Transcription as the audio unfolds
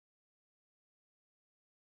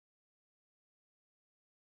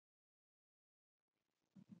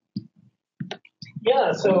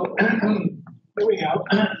Yeah, so here we go.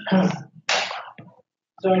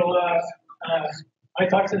 So my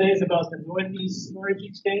talk today is about the Northeast Storage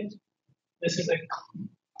Exchange. This is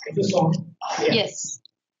this one. Yeah. Yes.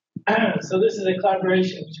 So this is a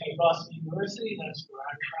collaboration between Boston University, that's where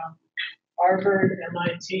I'm from, Arbor,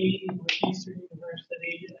 MIT, Northeastern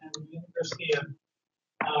University, and the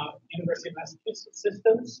University of Massachusetts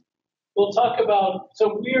Systems. We'll talk about,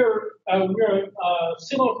 so we're a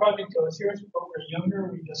similar project to us here, but we're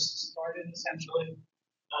younger. We just started essentially.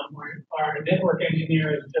 Our network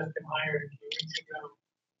engineer has just been hired a few weeks ago.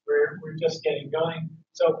 We're just getting going.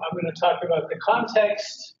 So I'm going to talk about the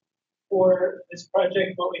context for this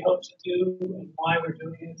project, what we hope to do, and why we're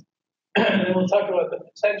doing it. And then we'll talk about the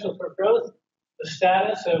potential for growth, the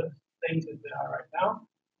status of things as they are right now,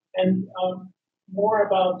 and more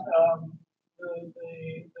about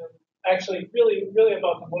actually really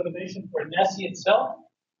about the motivation for NESE itself,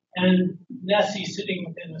 and NESE sitting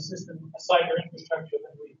within a system, a cyber infrastructure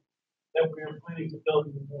that we are planning to build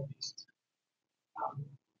in the Northeast.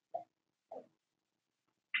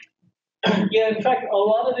 Yeah, in fact, a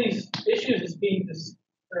lot of these issues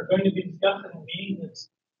are going to be discussed in a meeting that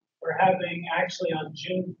we're having actually on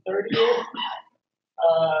June 30th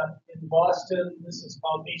in Boston. This is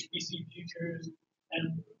called HPC Futures,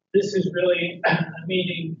 and this is really a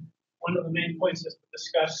meeting. One of the main points is to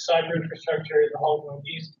discuss cyber infrastructure in the whole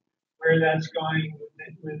Northeast, where that's going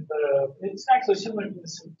with it's actually similar to the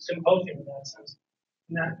symposium in that sense.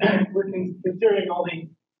 In that we're considering all the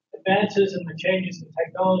advances and the changes in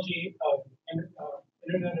technology of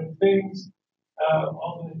Internet of Things,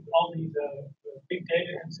 all these big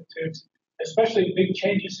data institutes, especially big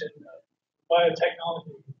changes in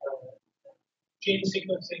biotechnology, gene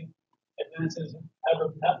sequencing advances will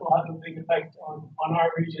have a big effect on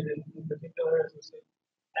our region in particular, as we see.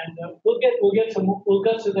 And we'll get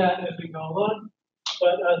to that as we go along.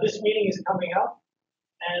 But this meeting is coming up,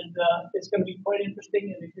 and it's going to be quite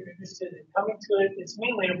interesting. And if you're interested in coming to it, it's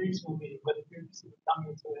mainly a regional meeting. But if you're interested in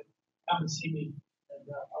coming to it, come and see me, and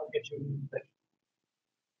I'll get you an invitation.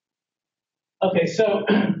 Okay, so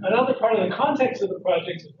another part of the context of the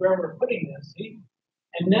project is where we're putting NESE.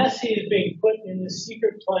 And NESE is being put in this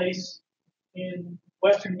secret place in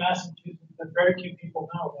Western Massachusetts that very few people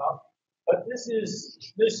know about. But this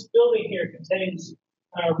building here contains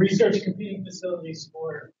research computing facilities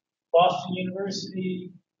for Boston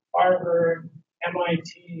University, Arbor,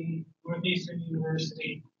 MIT, Northeastern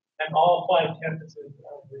University, and all 5 campuses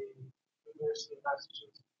of the University of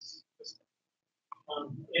Massachusetts system.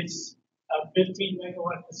 It's a 15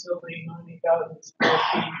 megawatt facility, 90,000 square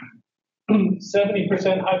feet,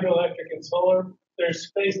 70% hydroelectric and solar. There's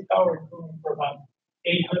space, power, and cooling for about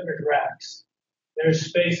 800 racks. There's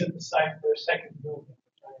space at the site for a second building,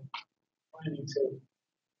 which I'm planning to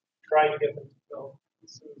try to get them to build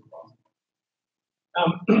as soon as possible.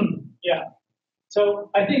 Yeah.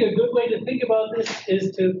 So I think a good way to think about this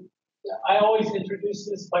is I always introduce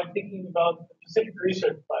this by thinking about the Pacific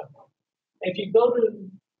Research Platform. If you go to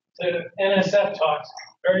NSF talks,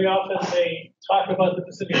 very often they talk about the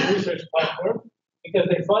Pacific Research Platform because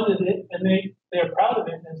they funded it and they're proud of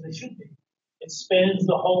it, as they should be. It spans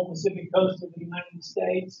the whole Pacific coast of the United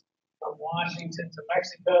States, from Washington to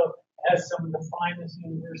Mexico. It has some of the finest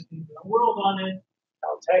universities in the world on it.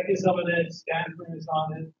 Caltech is on it. Stanford is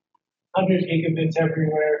on it. 100 gigabits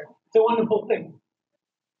everywhere. It's a wonderful thing.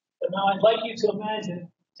 But now I'd like you to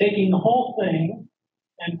imagine taking the whole thing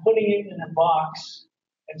and putting it in a box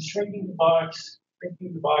and shrinking the box,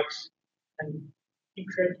 and keep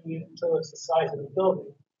shrinking it until it's the size of the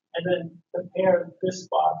building. And then compare this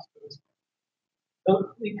box to this box. So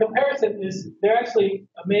the comparison is, they're actually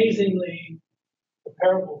amazingly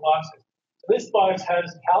comparable boxes. So this box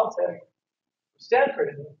has Caltech, Stanford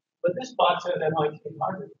in it, but this box has MIT and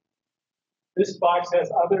Harvard. This box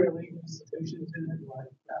has other elite institutions in it,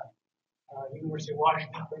 like University of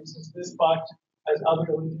Washington, for instance. This box has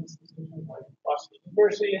other elite institutions like Boston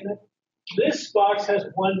University in it. This box has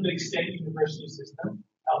one big state university system,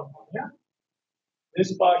 California.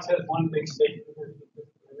 This box has one big state university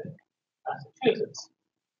system in it, Massachusetts.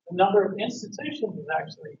 The number of institutions is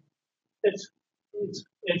actually, it's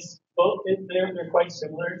both, they're quite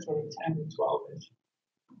similar, sort of 10 to 12-ish.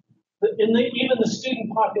 Even the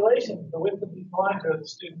student population, the width of these lines are the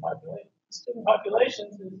student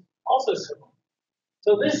populations is also similar.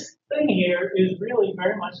 So this thing here is really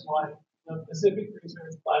very much like the Pacific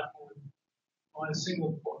Research Platform on a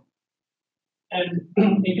single core. And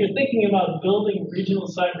if you're thinking about building regional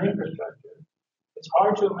cyber infrastructure, it's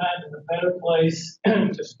hard to imagine a better place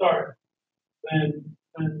to start than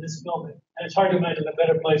this building. And it's hard to imagine a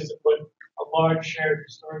better place to put a large shared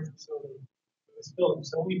storage facility for this building.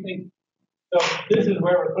 So we think, so this is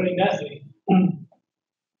where we're putting NESE. And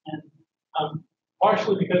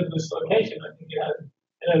partially because of this location, I think it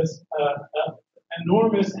has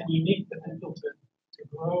enormous and unique potential to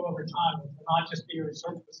grow over time, and to not just be a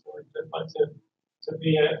research facility, but to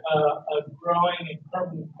be a growing and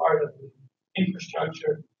permanent part of the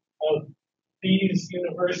infrastructure of these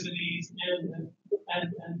universities,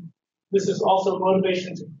 and this is also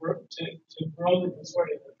motivation to grow the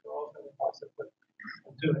consortium that we're also in the process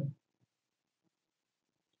of doing.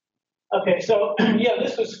 Okay, so yeah,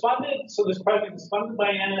 this was funded. So this project was funded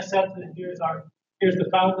by NSF, and here's the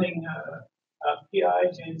founding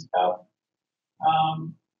PI, James Cow.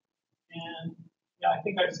 And yeah, I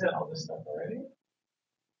think I've said all this stuff already.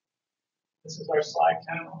 This is our Slack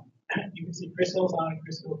channel. You can see Chris Hill's on it,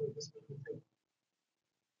 Chris Hill's with this too.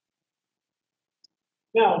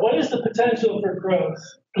 Now, what is the potential for growth?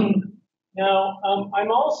 Now,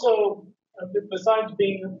 I'm also, besides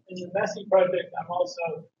being in the NESE project, I'm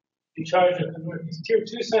also in charge of the Northeast Tier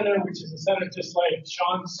 2 Center, which is a center just like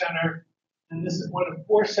Sean's center. And this is one of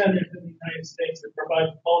 4 centers in the United States that provide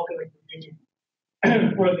the bulk of the computing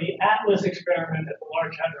for the Atlas experiment at the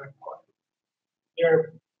Large Hadron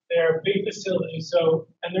Collider. They're big facilities,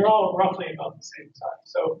 and they're all roughly about the same size.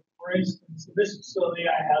 So, for instance, in this facility,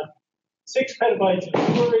 I have 6 petabytes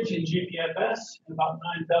of storage in GPFS and about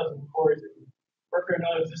 9,000 cores in worker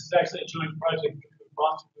nodes. This is actually a joint project between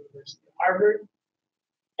Boston University and Harvard.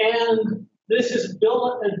 And this has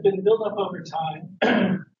been built up over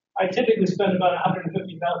time. I typically spend about $150,000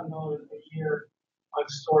 a year on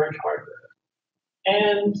storage hardware.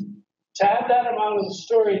 And to have that amount of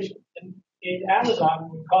storage in Amazon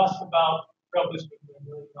would cost about, roughly speaking, $1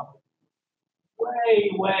 million.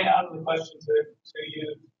 Way out of the question to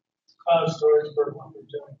use cloud storage for what we're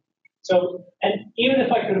doing. So, and even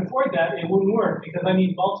if I could afford that, it wouldn't work because I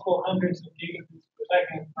need multiple hundreds of gigabits per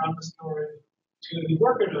second from the storage to the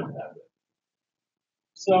worker node network.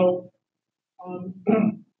 So,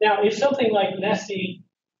 now if something like NESE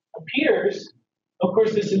appears, of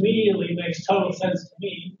course, this immediately makes total sense to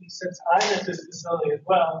me. Since I'm at this facility as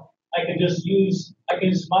well, I can just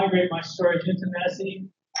migrate my storage into NESE.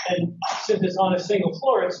 And since it's on a single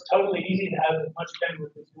floor, it's totally easy to have as much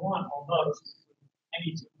bandwidth as you want, almost,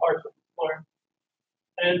 any 2 parts of the floor.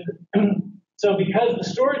 And so because the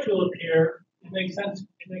storage will appear, it makes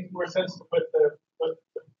more sense to put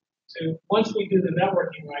once we do the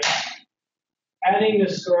networking right, adding the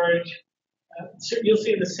storage, you'll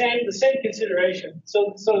see the same consideration.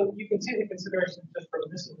 So you can see the consideration just from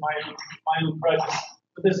this is my own project,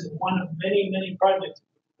 but this is one of many projects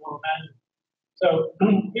you will imagine. So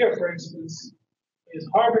here, for instance, is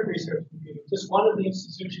Harvard Research Computing, just one of the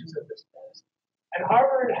institutions that this does. And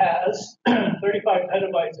Harvard has 35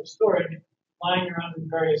 petabytes of storage lying around in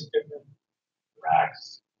various different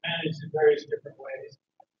racks, managed in various different ways.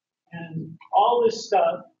 And all this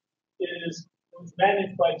stuff was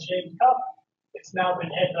managed by James Cup. It's now been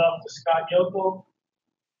handed off to Scott Yokel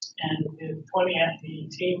and his 20 FTE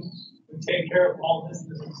team who take care of all this.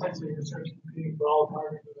 This is essentially research computing for all of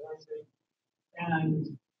Harvard University.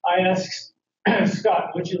 And I asked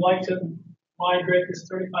Scott, would you like to migrate this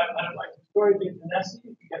 35 petabytes of storage into NESE to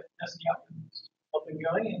get NESE up and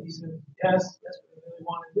going? And he said, yes, we really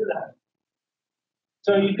want to do that.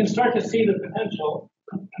 So you can start to see the potential.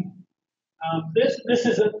 This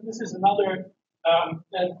is another,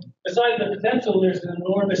 and besides the potential, there's an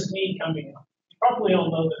enormous need coming in. You probably all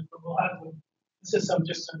know this, but we'll have to, this is some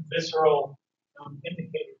visceral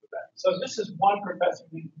indicator for that. So this is one professor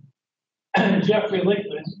named Jeffrey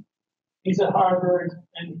Lichtman. He's at Harvard,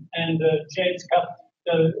 and James Cup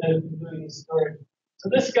has been doing his story. So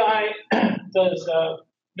this guy does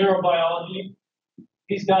neurobiology.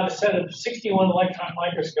 He's got a set of 61 electron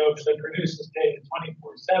microscopes that produce this data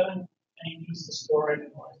 24/7, and he needs to store it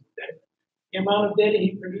and analyze the data. The amount of data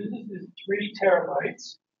he produces is 3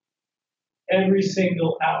 terabytes every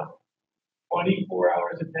single hour, 24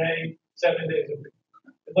 hours a day, 7 days a week.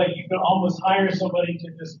 It's like you can almost hire somebody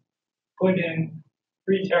to just put in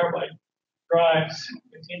 3 terabyte drives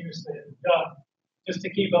continuously at a job just to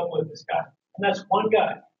keep up with this guy. And that's one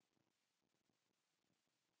guy.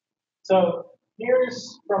 So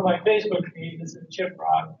here's from my Facebook feed, this is Chip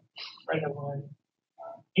Rock, friend of mine.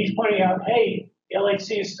 He's pointing out, hey, the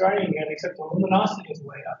LHC is starting again, except the luminosity is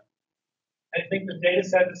way up. I think the data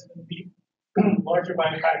set is going to be larger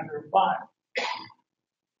by a factor of 5.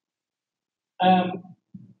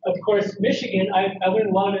 Of course, Michigan, I learned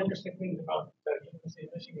a lot of interesting things about the University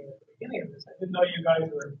of Michigan at the beginning of this. I didn't know you guys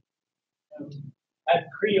were at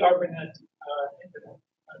pre-ArborNet internet.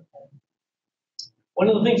 One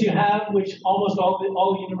of the things you have, which almost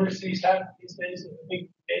all universities have these days, is a big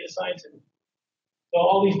data science initiative. So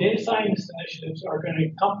all these data science initiatives are going to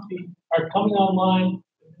are coming online.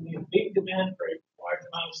 There's going to be a big demand for a large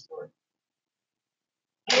amount of storage.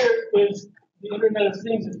 Here is the Internet of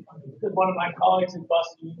Things is coming. This is one of my colleagues at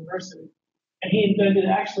Boston University, and he invented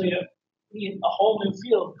actually a whole new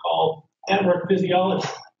field called network physiology.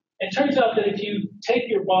 It turns out that if you take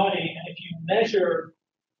your body and if you measure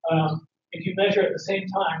at the same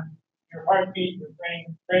time your heartbeat, your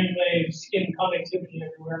brain waves, skin conductivity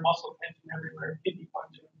everywhere, muscle tension everywhere, kidney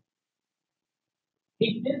function.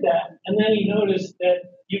 He did that, and then he noticed that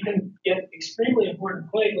you can get extremely important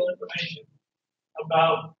clinical information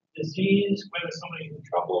about disease, whether somebody's in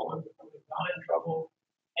trouble, whether somebody's not in trouble.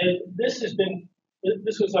 And this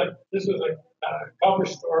was a cover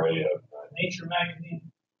story of Nature magazine.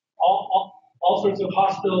 All sorts of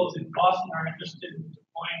hospitals in Boston are interested in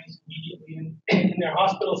deploying this immediately in their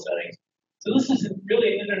hospital settings. So this is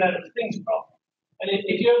really an Internet of Things problem. And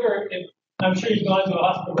I'm sure you've gone to a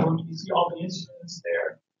hospital and you see all the instruments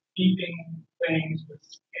there, beeping things with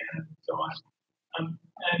scans and so on.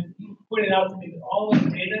 And he pointed out to me that all this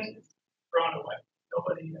data is thrown away.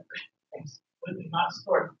 Nobody ever is completely not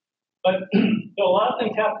stored. But so a lot of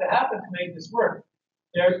things have to happen to make this work.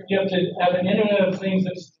 You have to have an Internet of Things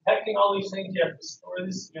that's detecting all these things. You have to store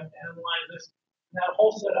this. You have to analyze this. And that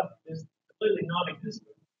whole setup is completely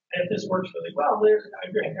non-existent. And if this works really well,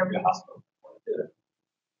 every hospital will do it.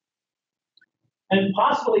 And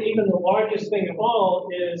possibly even the largest thing of all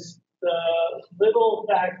is the little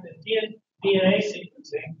fact that DNA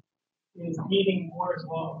sequencing is needing Moore's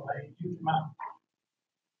law by a huge amount.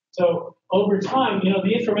 So over time,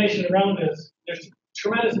 the information around us, there's a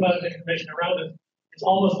tremendous amount of information around us. It's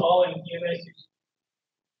almost all in DNA sequencing.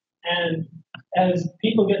 And as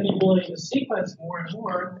people get the ability to sequence more and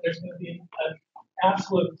more, there's going to be an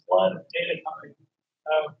absolute flood of data coming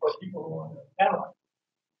for people who want to analyze.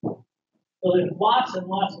 So there's lots and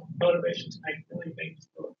lots of motivation to make really big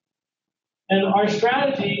discoveries. And our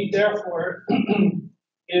strategy, therefore,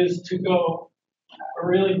 is to go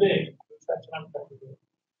really big. That's what I'm trying to do.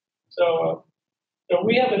 So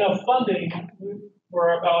we have enough funding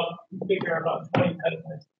for about 20 petabytes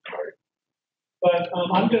of storage. But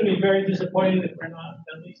I'm going to be very disappointed if we're not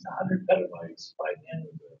at least 100 petabytes by the end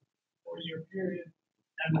of the 4-year period.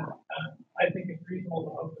 And I think it's reasonable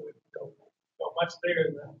to hope that we can go much bigger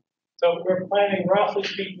than that. So we're planning, roughly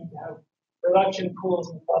speaking, to have production pools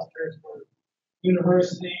and clusters for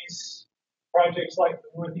universities, projects like the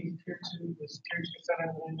Northeast Tier 2, this Tier 2 center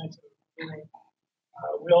that I mentioned at the beginning.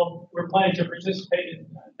 We're planning to participate in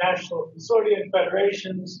national consortia and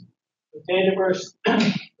federations, the Dataverse. We're going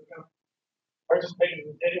to participate in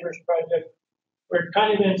the Dataverse project. We're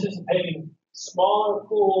kind of anticipating smaller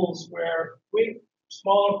pools where you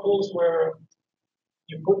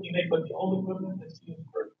may put the old equipment that's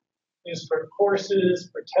used for courses,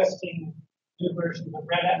 for testing new versions of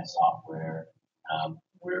Red Hat software.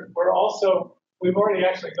 We've already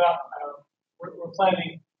actually got, we're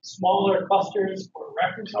planning smaller clusters for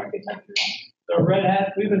reference architecture. So Red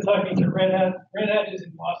Hat, we've been talking to Red Hat. Red Hat is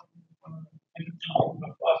in Boston.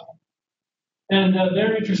 And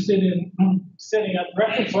they're interested in setting up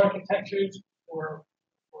reference architectures for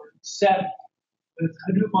SEP with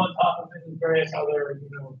Hadoop on top of it and various other,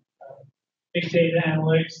 big data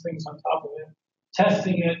analytics, things on top of it,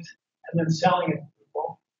 testing it, and then selling it to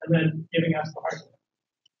people, and then giving us the hardware.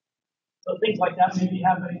 So things like that may be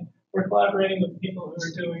happening. We're collaborating with people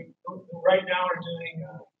who right now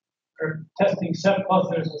are testing SEP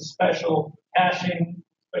clusters with special caching,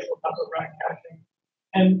 special top of rack caching.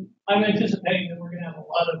 And I'm anticipating that we're going to have a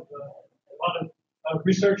lot of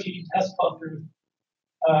researchy test clusters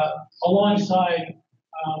alongside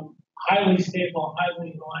highly stable,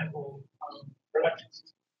 highly reliable production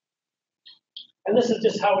systems. And this is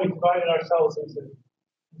just how we divided ourselves into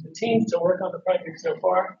teams to work on the project so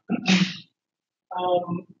far.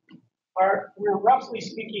 We're roughly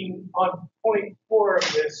speaking on point 4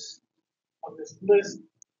 of this list.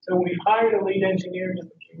 So we've hired a lead engineer just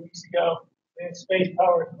a few weeks ago. We have space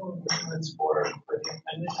power improvements for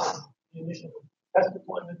the initial test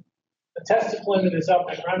deployment. The test deployment is up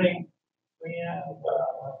and running. We have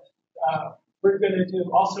we're going to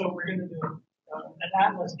do an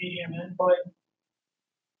Atlas EDM endpoint.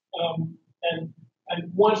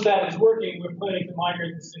 And once that is working, we're planning to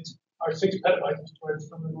migrate our 6 petabytes of storage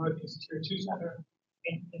from the Northeast Tier 2 center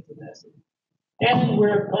into NESE. And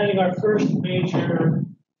we're planning our first major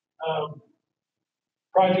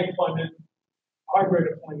project deployment, hardware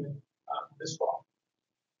deployment this fall.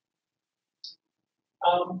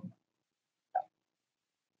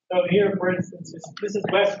 So here, for instance, this is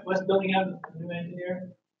Wes Billingham, the new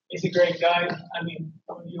engineer. He's a great guy. I mean,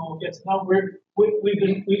 some of you will get to know.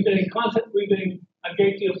 We've been in contact. We've been in a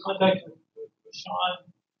great deal of contact with Sean,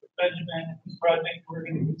 with Benjamin, and his project. We're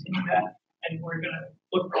going to continue that, and we're going to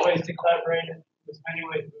look for ways to collaborate in as many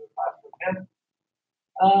ways as we possibly can.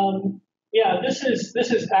 Yeah, this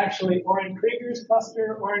is actually Oren Krieger's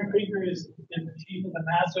cluster. Oren Krieger is the chief of the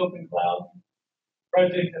Mass Open Cloud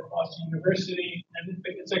project at Boston University, and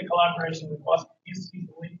it's a collaboration with Boston. He's the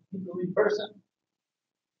lead person.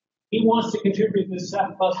 He wants to contribute this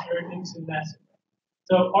SAP cluster into NESE.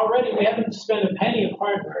 So already we haven't spent a penny of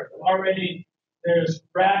hardware, but already there's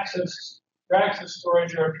racks of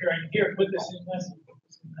storage are appearing here. Put this in NESE. Put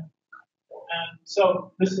this in NESE. And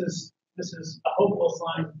so this is a hopeful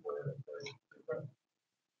sign for growth.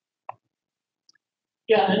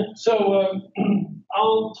 Yeah, and so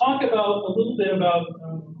I'll talk about a little bit about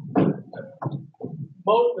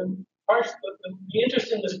the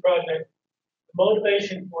interest in this project, the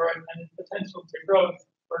motivation for it, and the potential for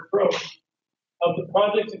growth of the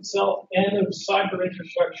project itself and of cyber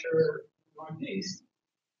infrastructure Northeast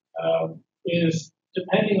is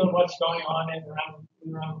depending on what's going on in around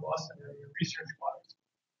the Boston area research-wise.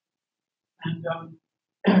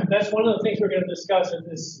 And that's one of the things we're going to discuss at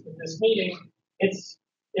this meeting. It's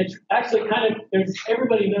actually kind of,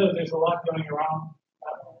 everybody knows there's a lot going around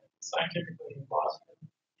scientifically in Boston.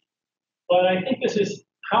 But I think this is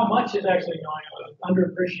how much is actually going on,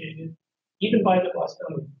 underappreciated, even by the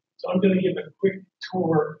Bostonians. So I'm going to give a quick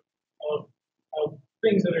tour of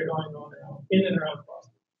things that are going on in and around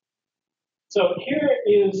Boston. So here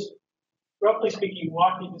is, roughly speaking,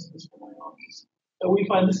 walking distance from my office. So we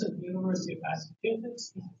find this is the University of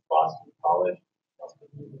Massachusetts, this is Boston College, Boston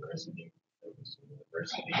University,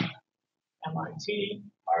 MIT,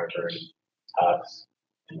 Arbor, Tufts,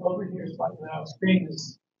 and over here is like now screen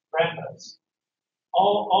is Brandeis,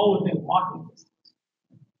 all within walking distance.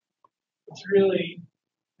 It's really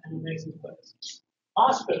an amazing place.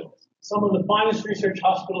 Hospitals, some of the finest research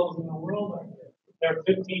hospitals in the world are here. There are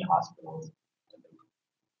 15 hospitals,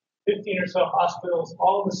 15 or so hospitals,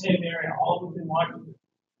 all in the same area, all within walking distance.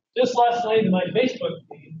 Just last night in my Facebook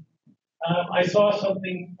feed, I saw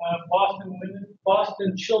something,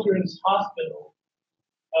 Boston Children's Hospital,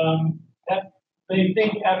 that they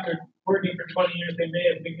think after working for 20 years, they may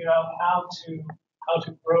have figured out how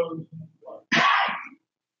to grow human blood.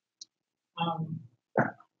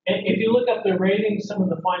 And if you look up the ratings, some of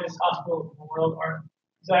the finest hospitals in the world are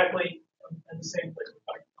exactly at the same place we're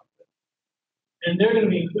talking about. And they're going to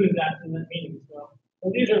be included in that meeting as well. So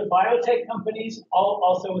these are biotech companies, all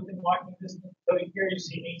also within walking distance. So here you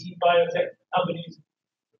see 18 biotech companies.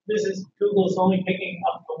 This is Google's only picking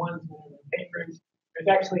up the ones in the papers. There's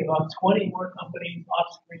actually about 20 more companies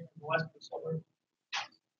off screen in the western suburbs.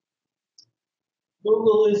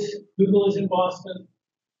 Google is in Boston.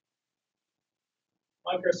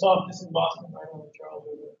 Microsoft is in Boston, right on the Charles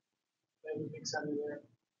River. They have a big center there.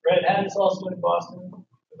 Red Hat is also in Boston.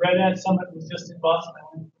 The Red Hat Summit was just in Boston.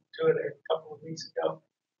 I went to it a couple of weeks ago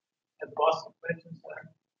at the Boston Convention Center.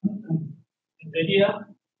 NVIDIA,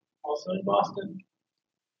 also in Boston.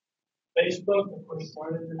 Facebook, of course,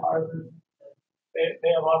 started in Arbor.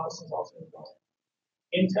 They have offices also in Boston.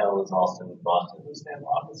 Intel is also in Boston. They have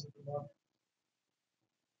offices in Boston.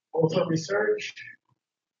 Also Research,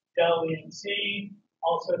 Dell EMC,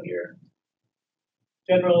 also here.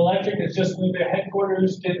 General Electric has just moved their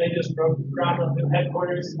headquarters. They just broke ground on their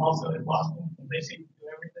headquarters, also in Boston. They seem to do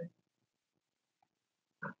everything.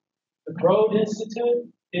 The Broad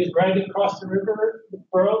Institute is right across the river.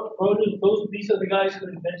 These are the guys who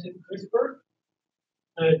invented CRISPR,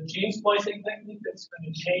 the gene splicing technique that's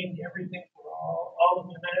going to change everything for all of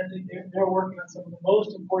humanity. They're working on some of the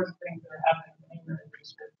most important things that are happening in human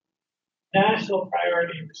research. National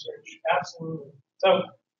priority research, absolutely. So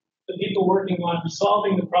the people working on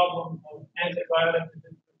solving the problem of antibiotic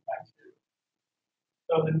resistant bacteria.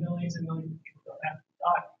 So the millions and millions of people don't have to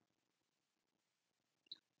die.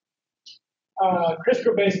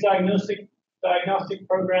 CRISPR-based diagnostic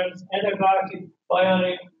programs, antibiotic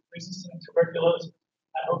resistant tuberculosis.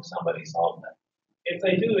 I hope somebody solved that. If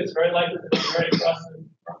they do, it's very likely to be right across the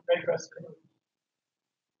road.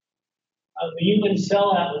 The Human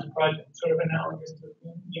Cell Atlas Project, sort of analogous to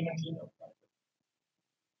the Human Genome Project.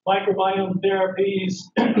 Microbiome therapies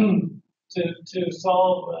to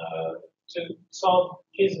solve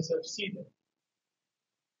cases of SIDA.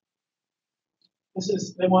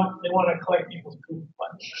 They want to collect people's poop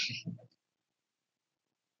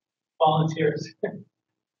volunteers.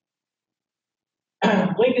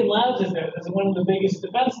 Lincoln Labs is there. This is one of the biggest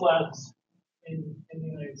defense labs in the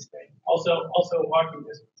United States. Also walking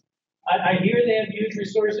distance. I hear they have huge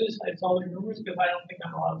resources. It's only rumors because I don't think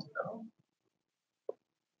I'm allowed to know.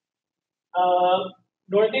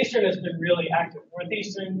 Northeastern has been really active.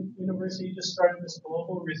 Northeastern University just started this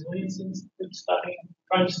global resilience institute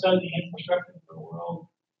trying to study the infrastructure for the world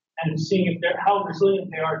and seeing if how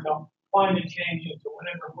resilient they are to climate change and to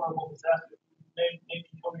whatever horrible disaster may be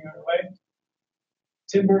coming our way.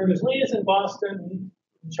 Tim Berners-Lee is in Boston,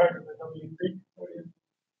 in charge of the W3 Consortium.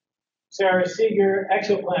 Sarah Seeger,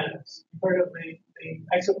 exoplanets. You've heard of the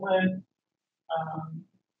exoplanet,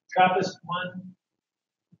 TRAPPIST-1.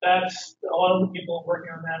 That's a lot of the people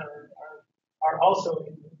working on that are also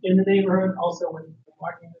in the neighborhood, also with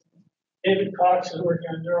marketing business. David Cox is working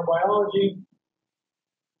on neurobiology.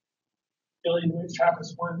 Billy Lutz,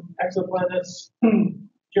 TRAPPIST-1, exoplanets.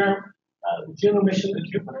 The Juno mission to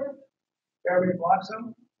Jupiter. Jeremy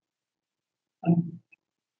Bloxham.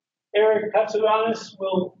 Eric Katsuganis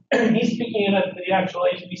he's speaking at the actual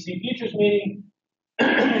HBC Futures meeting.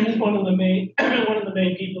 He's one of the main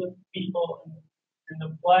people in the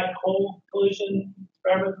black hole collision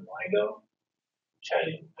experiment, LIGO, which had,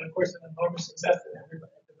 and of course, an enormous success that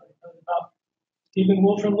everybody knows about. Stephen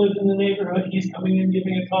Wolfram lives in the neighborhood. He's coming in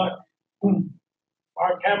giving a talk.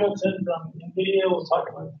 Mark Hamilton from NVIDIA will talk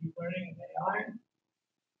about deep learning and AI.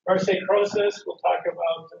 Marce Crozes will talk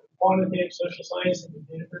about quantitative social science and the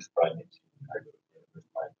Dataverse Project.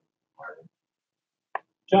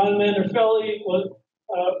 John Manfredelli was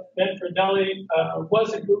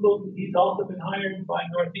at Google. He's also been hired by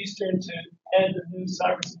Northeastern to head the new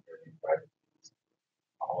cybersecurity project.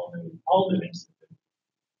 All new institute.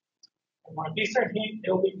 And Northeastern,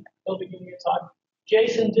 he'll be giving a talk.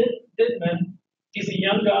 Jason Dittman, he's a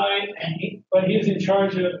young guy, but he was in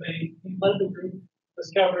charge of he led the group,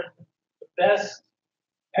 discovered the best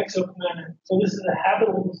exoplanet. So this is a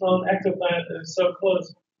habitable zone exoplanet that is so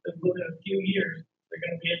close that within a few years they're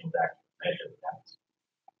going to be able to actually measure the atmosphere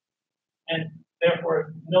and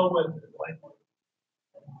therefore know whether it's life or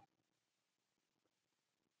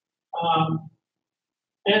not.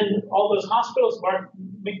 And all those hospitals, Mark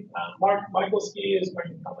Michalski is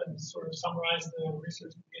going to come and sort of summarize the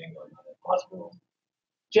research computing going on in hospitals.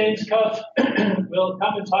 James Cuff will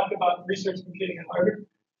come and talk about research computing at Harvard.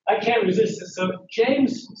 I can't resist this. So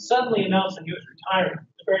James suddenly announced that he was retiring,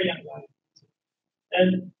 a very young guy.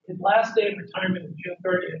 And his last day of retirement is June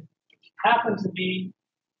 30th, which happened to be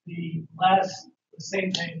the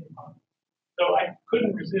same day of the month. So I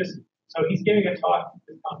couldn't resist. So he's giving a talk at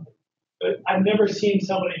this conference. But I've never seen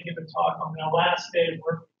somebody give a talk on their last day of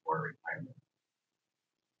work before retirement.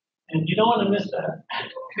 And you don't want to miss that.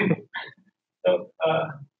 So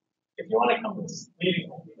if you want to come to this meeting,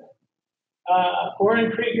 we'll be there.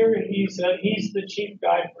 Oren Krieger, he's the chief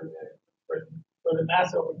guy for the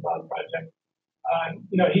NASA Open Cloud project.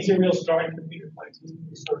 He's a real star in computer science. He's going to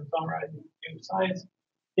be sort of summarizing computer science.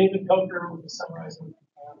 David Coker will be summarizing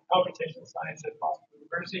computational science at Boston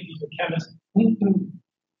University. He's a chemist.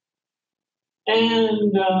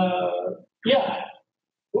 And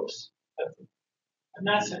whoops, that's it. And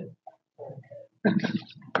that's it.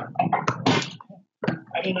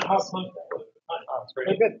 I don't know how smooth that was. It's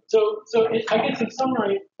pretty good. So I guess in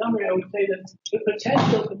summary, I would say that the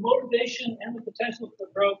potential, the motivation, and the potential for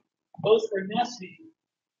growth, both for NESE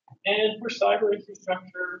and for cyber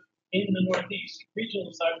infrastructure in the Northeast,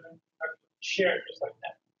 regional cyber infrastructure, shared just like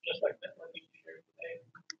that what we shared today,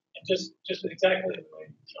 and just exactly the way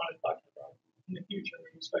Sean is talking about. In the future,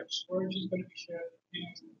 we expect storage is going to be shared,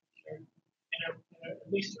 computing is going to be shared in at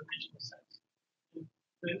least a regional sense.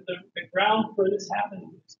 The ground for this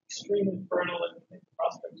happening is extremely fertile, and I think the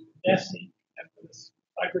prospects for NESE and for this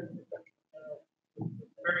cyber infrastructure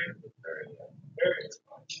very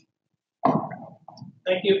exciting.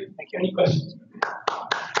 Thank you. Thank you. Any questions?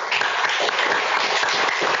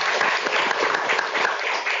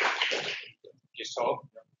 Saul.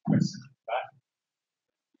 Plans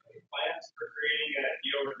for creating a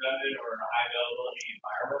geo-redundant or a high availability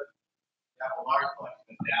environment. You have a large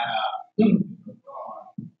collection of data.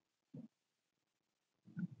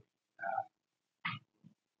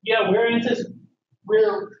 Yeah,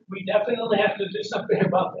 we definitely have to do something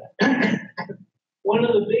about that. One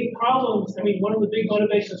of the big problems, one of the big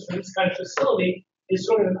motivations for this kind of facility is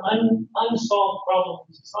sort of an unsolved problem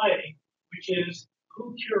in society, which is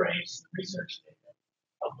who curates the research data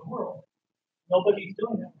of the world. Nobody's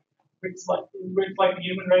doing that. It's like the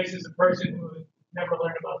human race is a person who never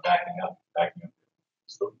learned about backing up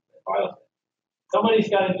files. Somebody's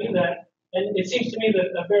got to do that. And it seems to me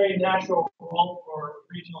that a very natural role for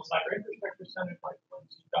regional cyber infrastructure centers like the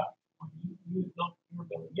ones you've got, you were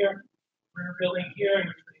building here, we're building here, and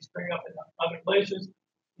which we spring up in other places,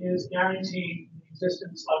 is guaranteeing the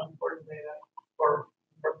existence of important data for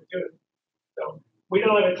perpetuity. So we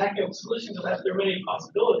don't have a technical solution to that. There are many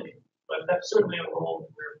possibilities, but that's certainly a role that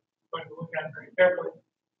we're going to look at very carefully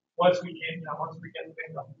once we get the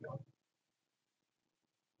thing up and going.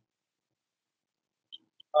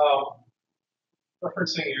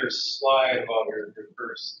 Referencing your slide about your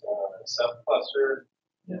first subcluster,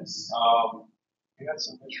 yes. You had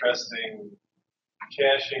some interesting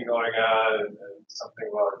caching going on and something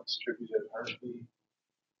about a distributed heartbeat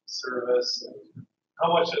service. And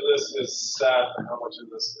how much of this is SEP and how much of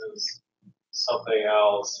this is something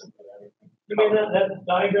else? You mean that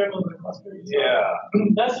diagram of the cluster? Yeah.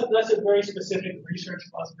 That's a very specific research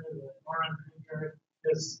cluster that Oren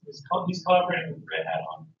is collaborating with Red Hat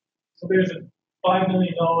on. So there's a $5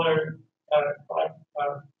 million grant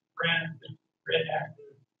that Red Hat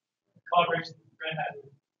collaboration with Red Hat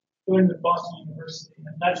doing with Boston University,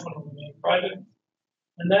 and that's one of the main projects.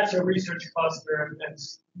 And that's a research cluster, and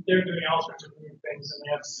they're doing all sorts of new things, and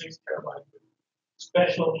they have 6 terabytes of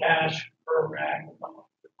special cache per rack.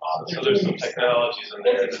 So there's some technologies in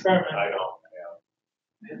there. It's experimental. I know.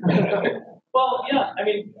 Yeah. Well, yeah. I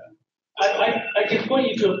mean, I can point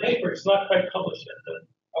you to a paper. It's not quite published yet, but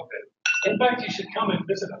Okay. in fact, you should come and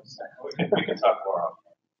visit us. We can talk more on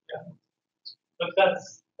that. Yeah. But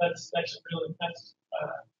that's really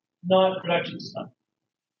not production stuff.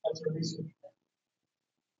 That's a research.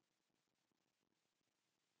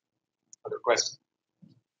 Other questions?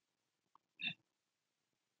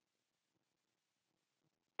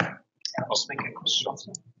 I was thinking,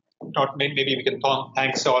 maybe we can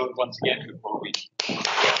thank Saul once again before we